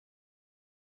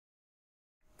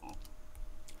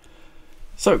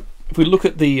So if we look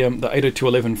at the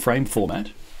 802.11 frame format,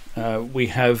 we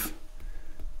have,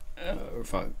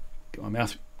 if I get my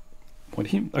mouse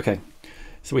pointing here, okay.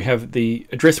 So we have the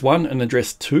address 1 and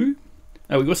address 2.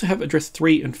 We also have address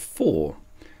 3 and 4.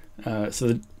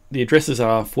 So the addresses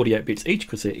are 48 bits each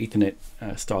because they're Ethernet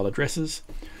style addresses.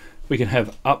 We can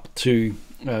have up to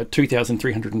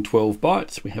 2,312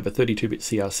 bytes. We have a 32-bit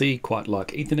CRC, quite like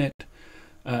Ethernet,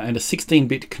 and a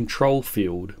 16-bit control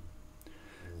field,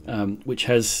 which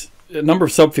has a number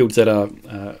of subfields that are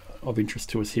of interest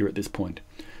to us here at this point.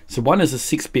 So one is a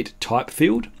 6-bit type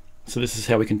field. So this is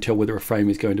how we can tell whether a frame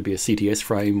is going to be a CTS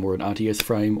frame or an RTS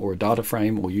frame or a data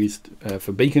frame or used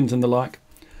for beacons and the like.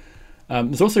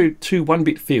 There's also two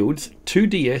 1-bit fields, to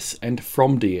DS and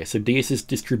from DS. So DS is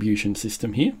distribution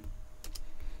system here.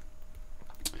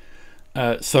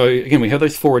 So again, we have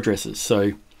those 4 addresses.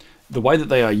 So the way that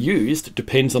they are used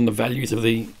depends on the values of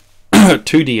the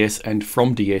to DS and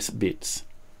from DS bits.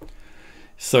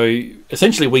 So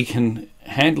essentially we can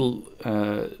handle,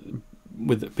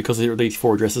 because there are these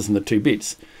 4 addresses and the 2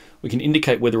 bits, we can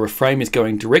indicate whether a frame is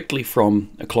going directly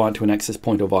from a client to an access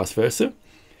point or vice versa,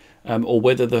 or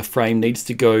whether the frame needs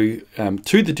to go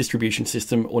to the distribution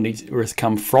system or has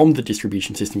come from the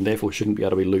distribution system, therefore shouldn't be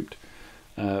able to be looped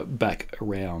back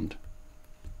around.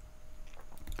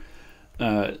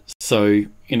 So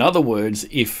in other words,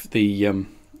 if a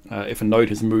node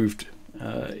has moved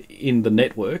in the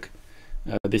network,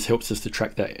 this helps us to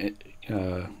track that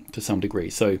to some degree.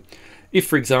 So if,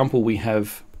 for example, we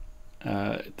have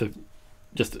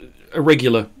just a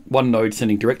regular one node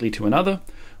sending directly to another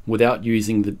without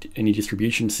using any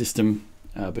distribution system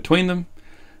between them,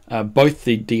 both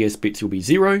the DS bits will be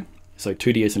 0. So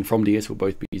to DS and from DS will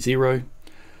both be 0.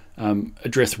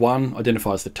 Address 1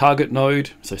 identifies the target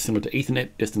node, so similar to Ethernet,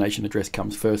 destination address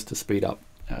comes first to speed up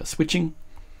switching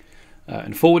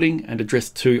and forwarding, and address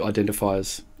 2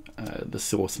 identifies the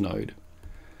source node.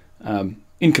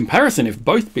 In comparison, if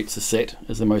both bits are set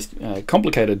as the most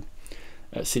complicated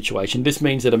situation, this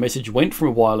means that a message went from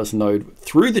a wireless node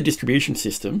through the distribution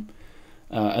system,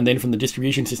 and then from the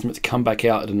distribution system it's come back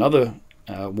out at another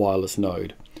wireless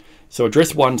node. So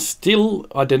address 1 still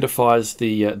identifies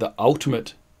the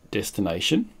ultimate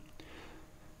destination.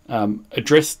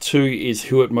 Address 2 is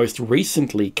who it most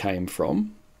recently came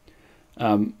from.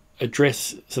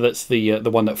 So that's the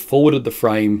one that forwarded the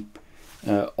frame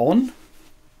on.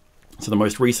 So the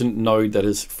most recent node that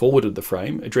has forwarded the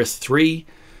frame. Address 3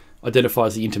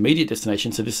 identifies the intermediate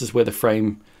destination. So this is where the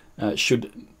frame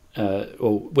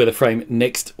or where the frame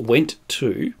next went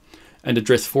to. And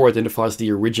address 4 identifies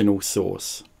the original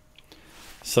source.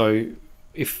 So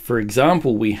if, for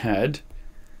example, we had,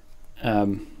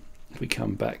 if we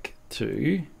come back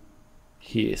to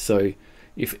here, so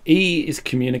if E is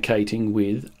communicating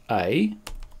with A,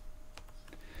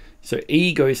 so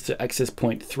E goes to access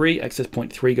point 3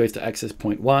 goes to access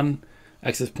point 1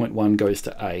 goes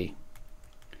to A.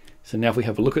 So now if we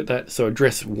have a look at that, so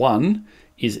address 1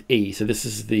 is E. So this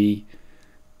is the,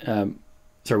 sorry,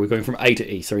 we're going from A to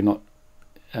E, sorry, not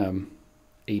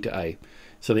E to A.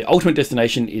 So the ultimate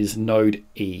destination is node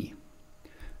E.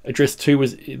 Address 2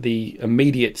 was the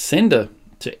immediate sender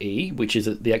to E, which is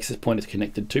the access point it's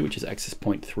connected to, which is access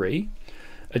point 3.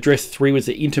 Address 3 was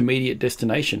the intermediate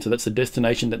destination. So that's the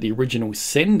destination that the original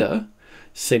sender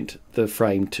sent the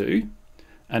frame to.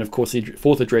 And of course, the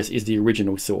 4th address is the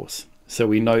original source. So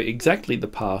we know exactly the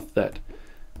path that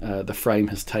the frame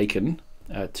has taken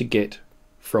to get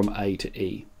from A to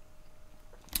E.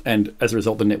 And as a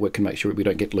result, the network can make sure we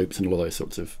don't get loops and all those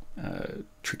sorts of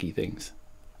tricky things.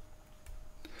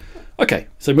 Okay,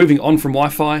 so moving on from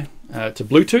Wi-Fi to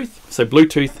Bluetooth. So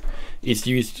Bluetooth is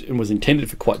used and was intended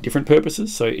for quite different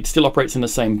purposes. So it still operates in the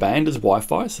same band as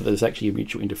Wi-Fi. So there's actually a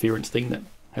mutual interference thing that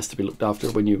has to be looked after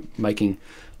when you're making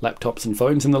laptops and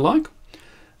phones and the like.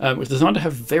 It was designed to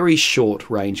have very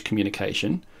short range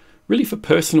communication, really for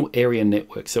personal area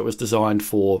networks. So it was designed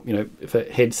for, for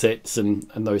headsets and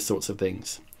those sorts of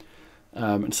things.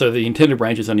 And so the intended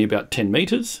range is only about 10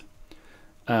 meters.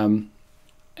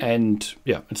 And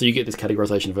so you get this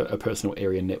categorization of a personal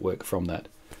area network from that.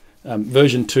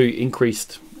 Version 2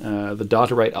 increased the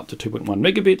data rate up to 2.1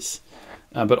 megabits.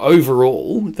 But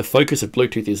overall, the focus of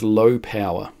Bluetooth is low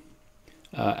power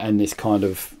and this kind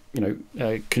of,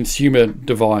 consumer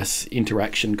device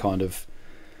interaction kind of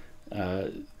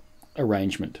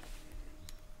arrangement.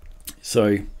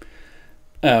 So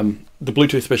the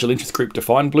Bluetooth Special Interest Group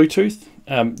defined Bluetooth.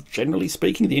 Generally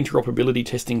speaking, the interoperability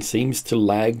testing seems to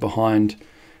lag behind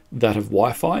that of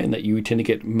Wi-Fi, and that you tend to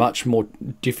get much more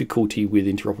difficulty with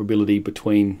interoperability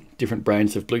between different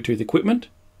brands of Bluetooth equipment.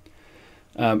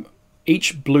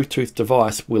 Each Bluetooth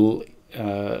device will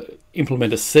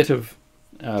implement a set of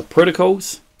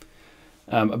protocols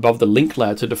above the link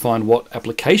layer to define what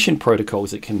application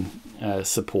protocols it can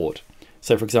support.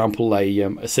 So, for example,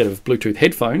 a set of Bluetooth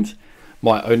headphones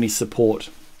might only support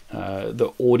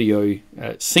the audio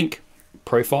sync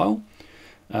profile,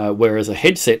 whereas a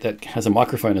headset that has a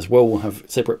microphone as well will have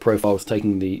separate profiles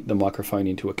taking the microphone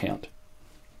into account.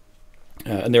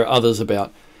 And there are others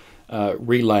about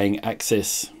relaying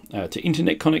access to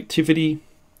internet connectivity,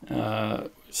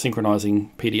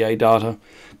 synchronizing PDA data,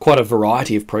 quite a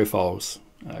variety of profiles,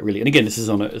 really. And again, this is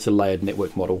it's a layered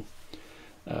network model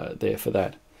there for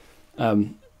that.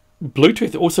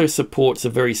 Bluetooth also supports a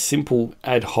very simple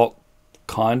ad hoc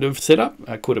kind of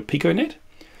setup called a PicoNet,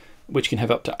 which can have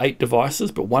up to 8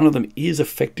 devices, but one of them is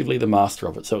effectively the master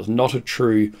of it. So it's not a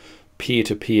true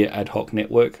peer-to-peer ad hoc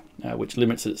network, which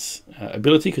limits its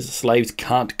ability because the slaves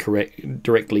can't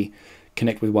directly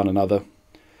connect with one another.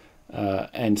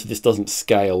 And so this doesn't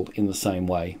scale in the same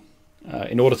way.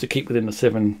 In order to keep within the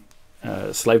 7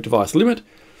 slave device limit,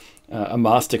 a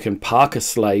master can park a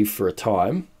slave for a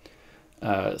time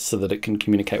so that it can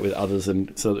communicate with others,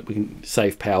 and so that we can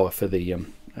save power for the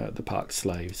parked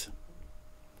slaves.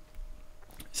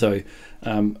 So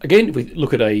again, if we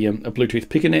look at a Bluetooth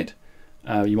PicoNet,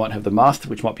 you might have the master,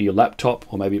 which might be your laptop,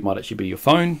 or maybe it might actually be your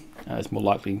phone. It's more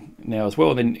likely now as well.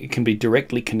 And then it can be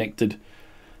directly connected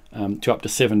to up to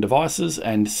 7 devices,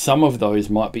 and some of those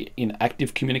might be in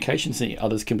active communications, and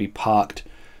others can be parked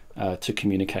to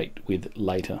communicate with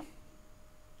later.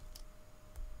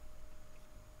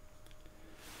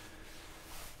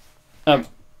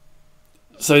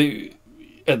 So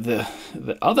at the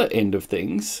other end of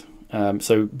things,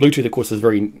 so Bluetooth, of course, is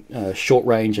very short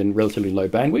range and relatively low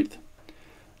bandwidth.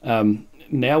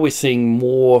 Now we're seeing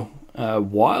more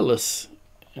wireless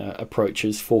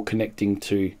approaches for connecting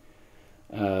to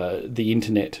the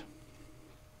internet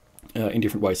in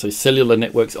different ways. So cellular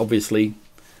networks obviously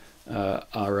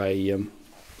are a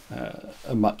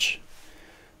much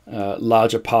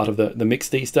larger part of the mix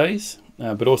these days,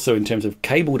 but also in terms of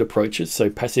cabled approaches, so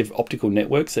passive optical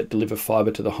networks that deliver fiber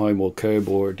to the home or curb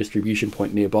or a distribution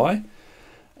point nearby,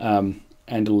 and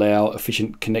allow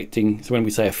efficient connecting. So when we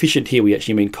say efficient here, we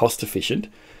actually mean cost efficient,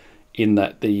 in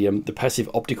that the passive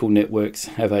optical networks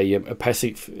have a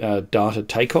passive data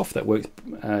takeoff that works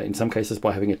in some cases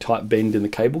by having a tight bend in the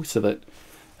cable so that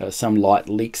some light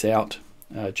leaks out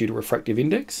due to refractive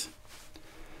index.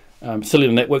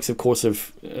 Cellular networks, of course,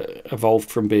 have evolved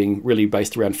from being really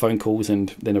based around phone calls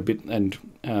and then a bit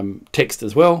text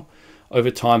as well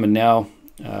over time, and now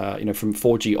from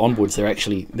 4G onwards,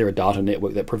 they're a data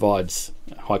network that provides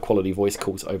high quality voice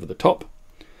calls over the top.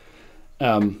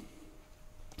 Of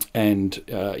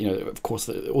course,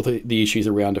 all the issues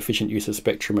around efficient use of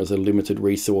spectrum as a limited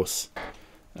resource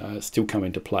still come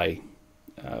into play.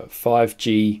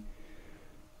 5G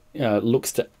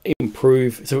looks to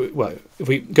improve. So, well, if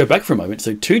we go back for a moment,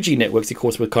 so 2G networks, of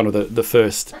course, were kind of the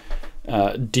first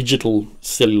digital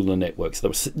cellular networks.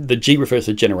 The G refers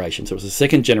to generation, so it was the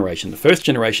second generation. The first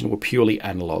generation were purely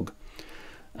analog,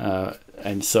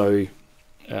 and so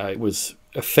it was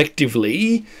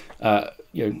effectively a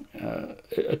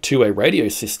two-way radio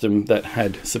system that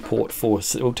had support for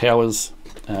cell towers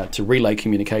to relay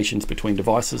communications between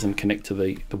devices and connect to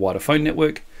the wider phone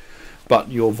network. But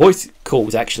your voice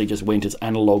calls actually just went as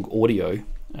analog audio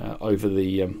over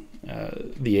the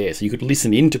air, so you could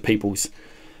listen into people's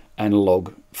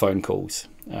analog phone calls.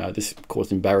 This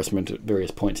caused embarrassment at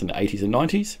various points in the 80s and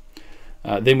 90s.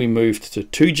 Then we moved to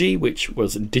 2G, which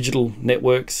was digital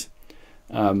networks,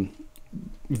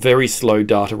 very slow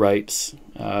data rates,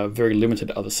 very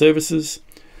limited other services.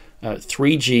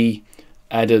 3G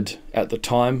added, at the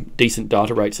time, decent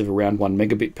data rates of around 1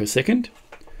 megabit per second.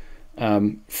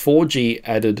 4G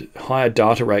added higher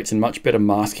data rates and much better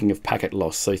masking of packet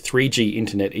loss. So 3G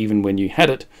internet, even when you had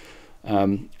it,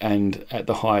 and at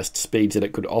the highest speeds that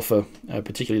it could offer,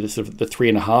 particularly the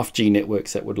 3.5G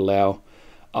networks that would allow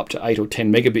up to 8 or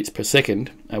 10 megabits per second,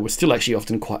 was still actually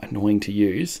often quite annoying to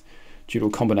use due to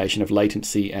a combination of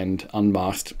latency and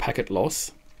unmasked packet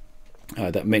loss.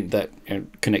 That meant that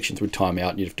connections would time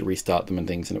out and you'd have to restart them and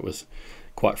things, and it was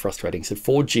quite frustrating. So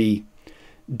 4G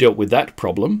dealt with that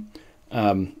problem,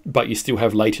 but you still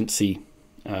have latency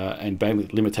and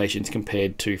bandwidth limitations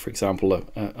compared to, for example,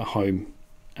 a home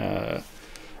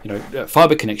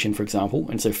fiber connection, for example.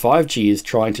 And so 5G is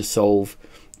trying to solve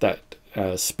that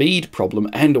speed problem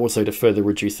and also to further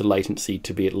reduce the latency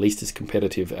to be at least as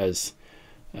competitive as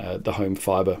the home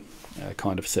fiber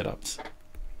kind of setups.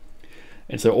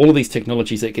 And so all of these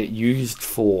technologies that get used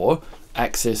for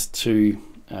access to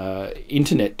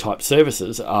internet type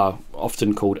services are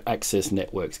often called access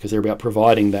networks, because they're about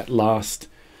providing that last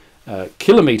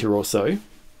kilometre or so,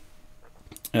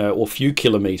 or few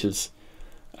kilometres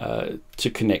to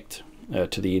connect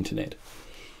to the internet.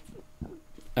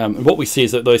 And what we see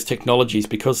is that those technologies,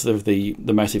 because of the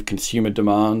massive consumer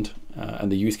demand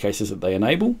and the use cases that they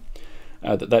enable,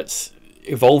 that's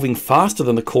evolving faster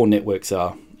than the core networks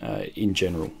are in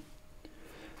general.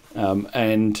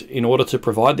 And in order to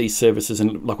provide these services,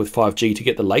 and like with 5G, to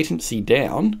get the latency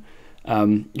down,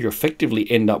 you effectively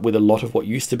end up with a lot of what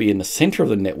used to be in the center of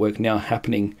the network now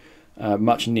happening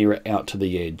much nearer out to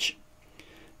the edge.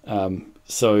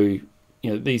 So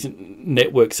these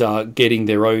networks are getting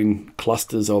their own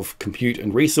clusters of compute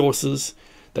and resources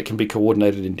that can be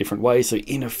coordinated in different ways. So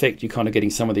in effect, you're kind of getting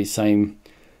some of these same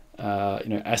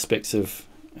aspects of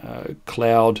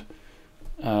cloud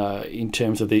in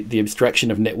terms of the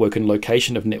abstraction of network and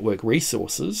location of network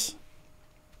resources.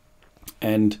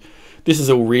 And this is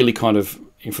all really kind of,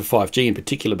 for 5G in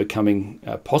particular, becoming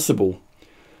possible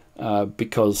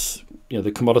because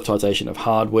the commoditization of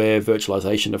hardware,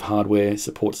 virtualization of hardware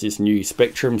supports this new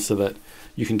spectrum, so that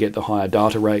you can get the higher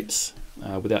data rates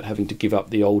without having to give up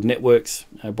the old networks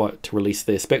to release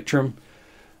their spectrum.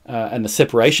 And the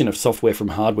separation of software from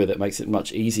hardware that makes it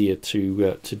much easier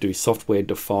to do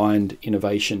software-defined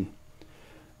innovation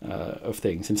of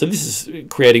things. And so this is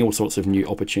creating all sorts of new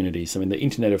opportunities. I mean, the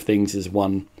Internet of Things is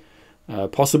one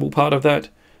possible part of that,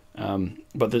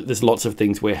 but there's lots of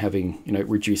things where having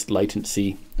reduced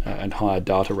latency and higher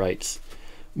data rates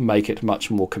make it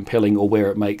much more compelling, or where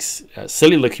it makes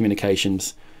cellular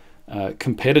communications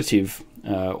competitive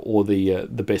or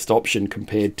the best option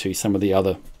compared to some of the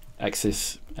other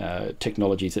access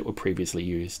technologies that were previously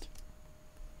used.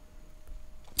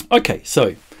 Okay,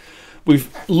 so we've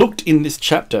looked in this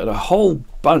chapter at a whole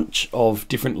bunch of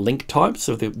different link types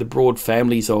of the broad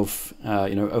families of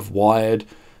of wired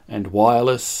and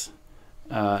wireless,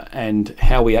 and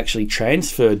how we actually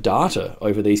transfer data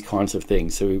over these kinds of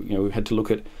things. So we had to look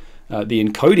at the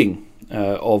encoding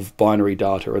of binary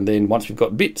data, and then once we've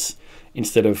got bits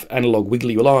instead of analog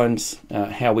wiggly lines,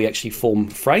 how we actually form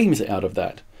frames out of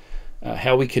that.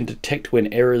 How we can detect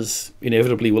when errors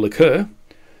inevitably will occur,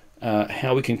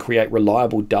 how we can create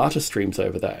reliable data streams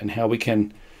over that, and how we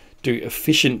can do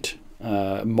efficient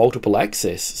multiple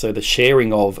access, so the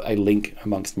sharing of a link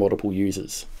amongst multiple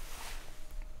users.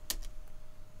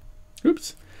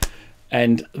 Oops.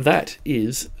 And that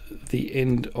is the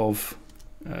end of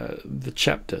the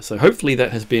chapter. So hopefully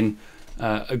that has been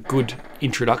a good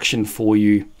introduction for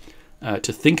you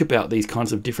to think about these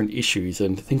kinds of different issues,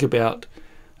 and think about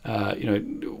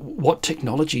what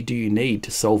technology do you need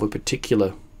to solve a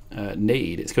particular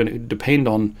need. It's going to depend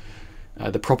on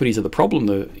the properties of the problem,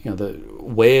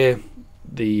 where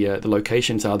the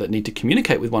locations are that need to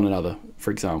communicate with one another,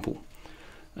 for example.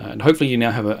 And hopefully you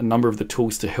now have a number of the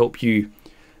tools to help you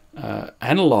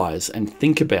analyze and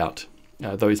think about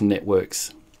those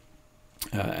networks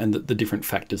and the different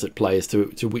factors at play as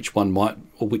to which one might,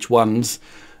 or which ones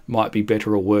might be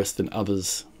better or worse than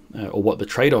others, or what the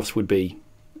trade-offs would be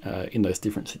in those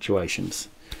different situations.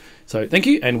 So thank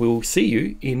you, and we'll see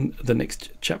you in the next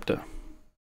chapter.